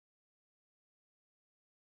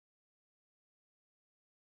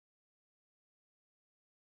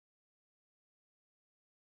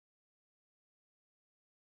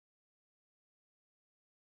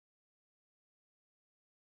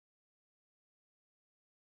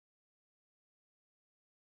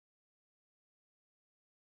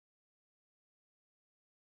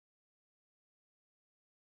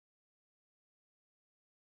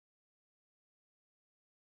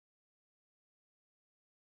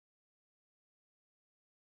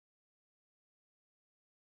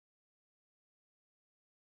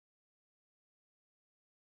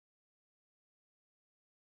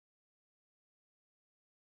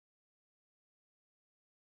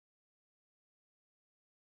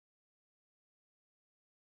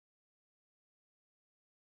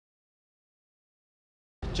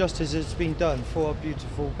justice has been done for our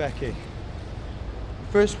beautiful Becky.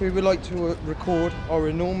 First, we would like to record our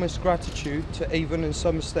enormous gratitude to Avon and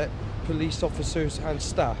Somerset police officers and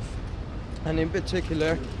staff, and in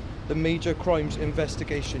particular the Major Crimes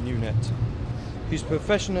Investigation Unit, whose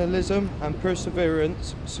professionalism and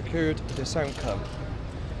perseverance secured this outcome.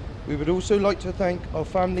 We would also like to thank our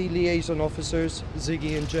family liaison officers,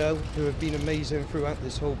 Ziggy and Joe, who have been amazing throughout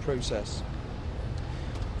this whole process.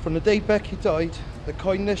 From the day Becky died, the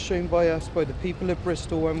kindness shown by us by the people of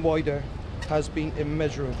Bristol and wider has been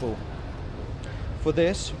immeasurable. For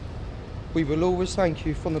this, we will always thank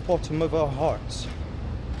you from the bottom of our hearts.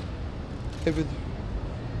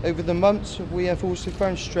 Over the months, we have also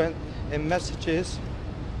found strength in messages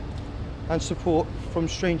and support from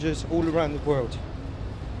strangers all around the world.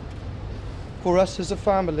 For us as a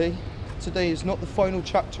family, today is not the final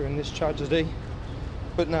chapter in this tragedy,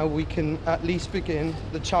 but now we can at least begin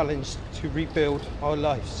the challenge to rebuild our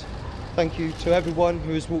lives. Thank you to everyone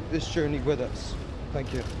who has walked this journey with us.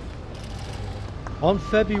 Thank you. On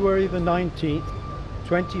February the 19th,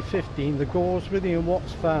 2015, the Glasworthy and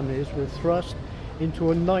Watts families were thrust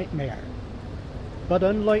into a nightmare. But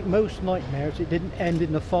unlike most nightmares, it didn't end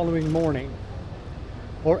in the following morning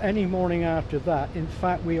or any morning after that. In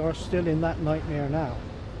fact, we are still in that nightmare now.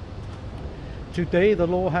 Today, the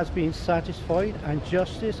law has been satisfied and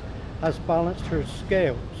justice has balanced her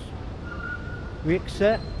scales. We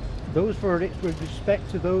accept those verdicts with respect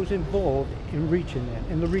to those involved in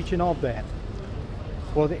the reaching of them.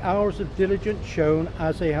 For the hours of diligence shown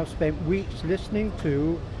as they have spent weeks listening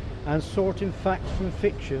to and sorting facts from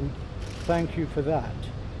fiction, thank you for that.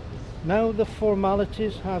 Now the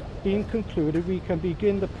formalities have been concluded, we can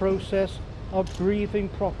begin the process of grieving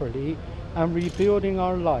properly and rebuilding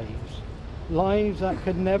our lives. Lives that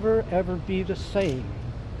could never ever be the same,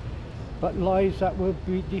 but lives that will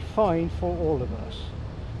be defined for all of us.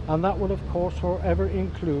 And that will of course forever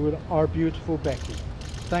include our beautiful Becky.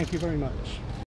 Thank you very much.